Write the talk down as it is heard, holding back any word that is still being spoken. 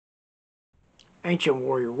Ancient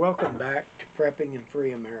Warrior, welcome back to Prepping and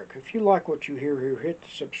Free America. If you like what you hear here, hit the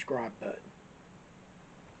subscribe button.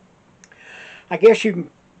 I guess you can,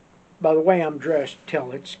 by the way I'm dressed,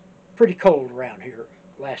 tell it's pretty cold around here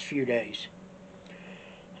last few days.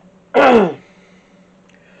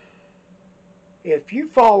 If you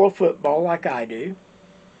follow football like I do,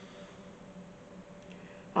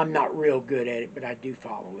 I'm not real good at it, but I do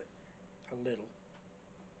follow it a little,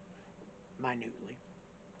 minutely.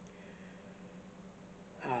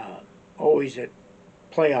 Always at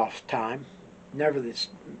playoffs time. Never this,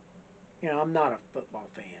 I'm not a football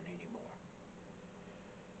fan anymore.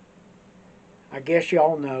 I guess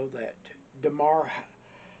y'all know that Damar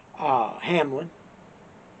Hamlin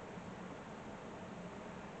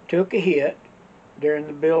took a hit during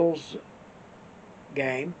the Bills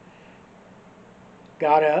game,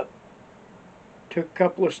 got up, took a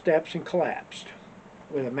couple of steps, and collapsed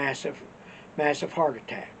with a massive, massive heart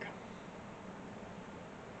attack.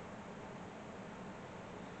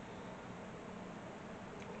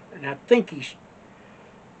 And I think he's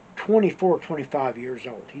 24, 25 years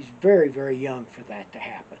old. He's very, very young for that to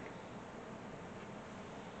happen.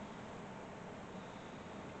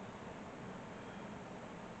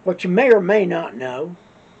 What you may or may not know,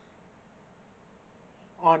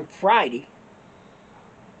 on Friday,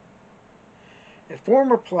 a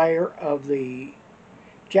former player of the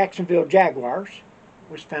Jacksonville Jaguars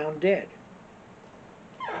was found dead.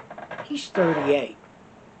 He's 38.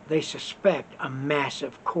 They suspect a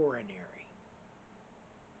massive coronary.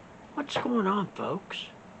 What's going on, folks?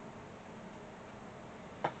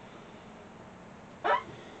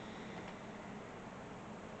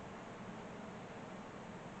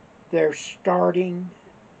 They're starting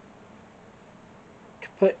to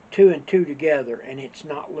put two and two together, and it's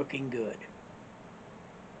not looking good.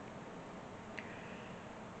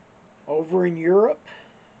 Over in Europe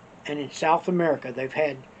and in South America, they've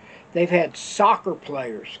had soccer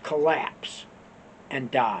players collapse and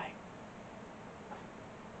die.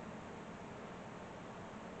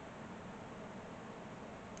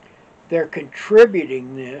 They're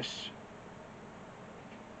contributing this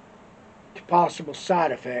to possible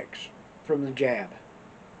side effects from the jab.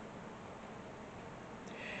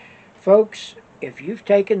 Folks, if you've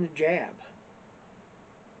taken the jab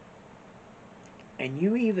and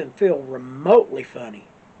you even feel remotely funny,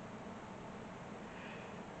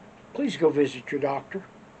 please go visit your doctor.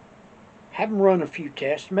 Have them run a few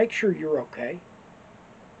tests. Make sure you're okay.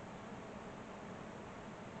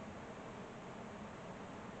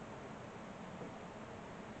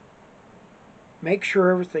 Make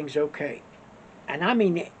sure everything's okay. And I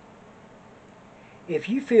mean, if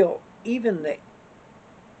you feel even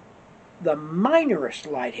the minorest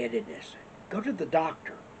lightheadedness, go to the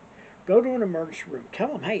doctor. Go to an emergency room.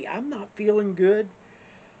 Tell them, hey, I'm not feeling good.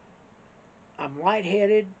 I'm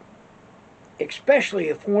lightheaded. Especially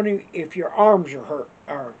if your arms are hurt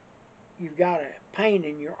or you've got a pain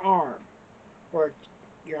in your arm or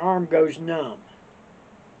your arm goes numb.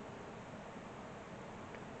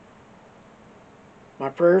 My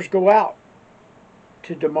prayers go out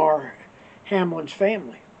to Damar Hamlin's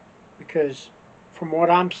family because from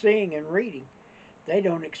what I'm seeing and reading, they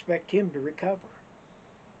don't expect him to recover.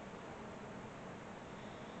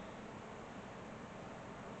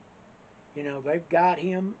 They've got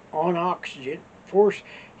him on oxygen.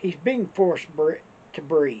 He's being forced to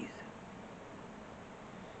breathe.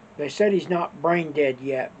 They said he's not brain dead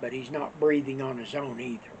yet, but he's not breathing on his own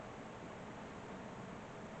either.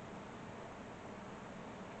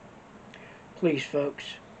 Please, folks,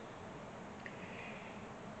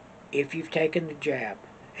 if you've taken the jab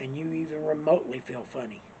and you even remotely feel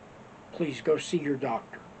funny, please go see your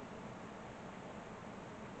doctor.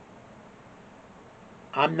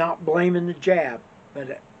 I'm not blaming the jab,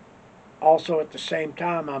 but also at the same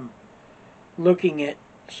time I'm looking at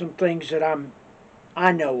some things that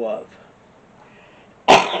I know of.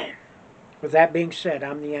 With that being said,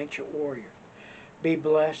 I'm the Ancient Warrior. Be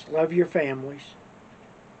blessed, love your families,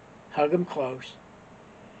 hug them close,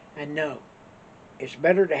 and know it's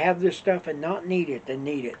better to have this stuff and not need it than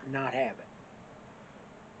need it and not have it.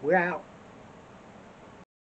 We're out.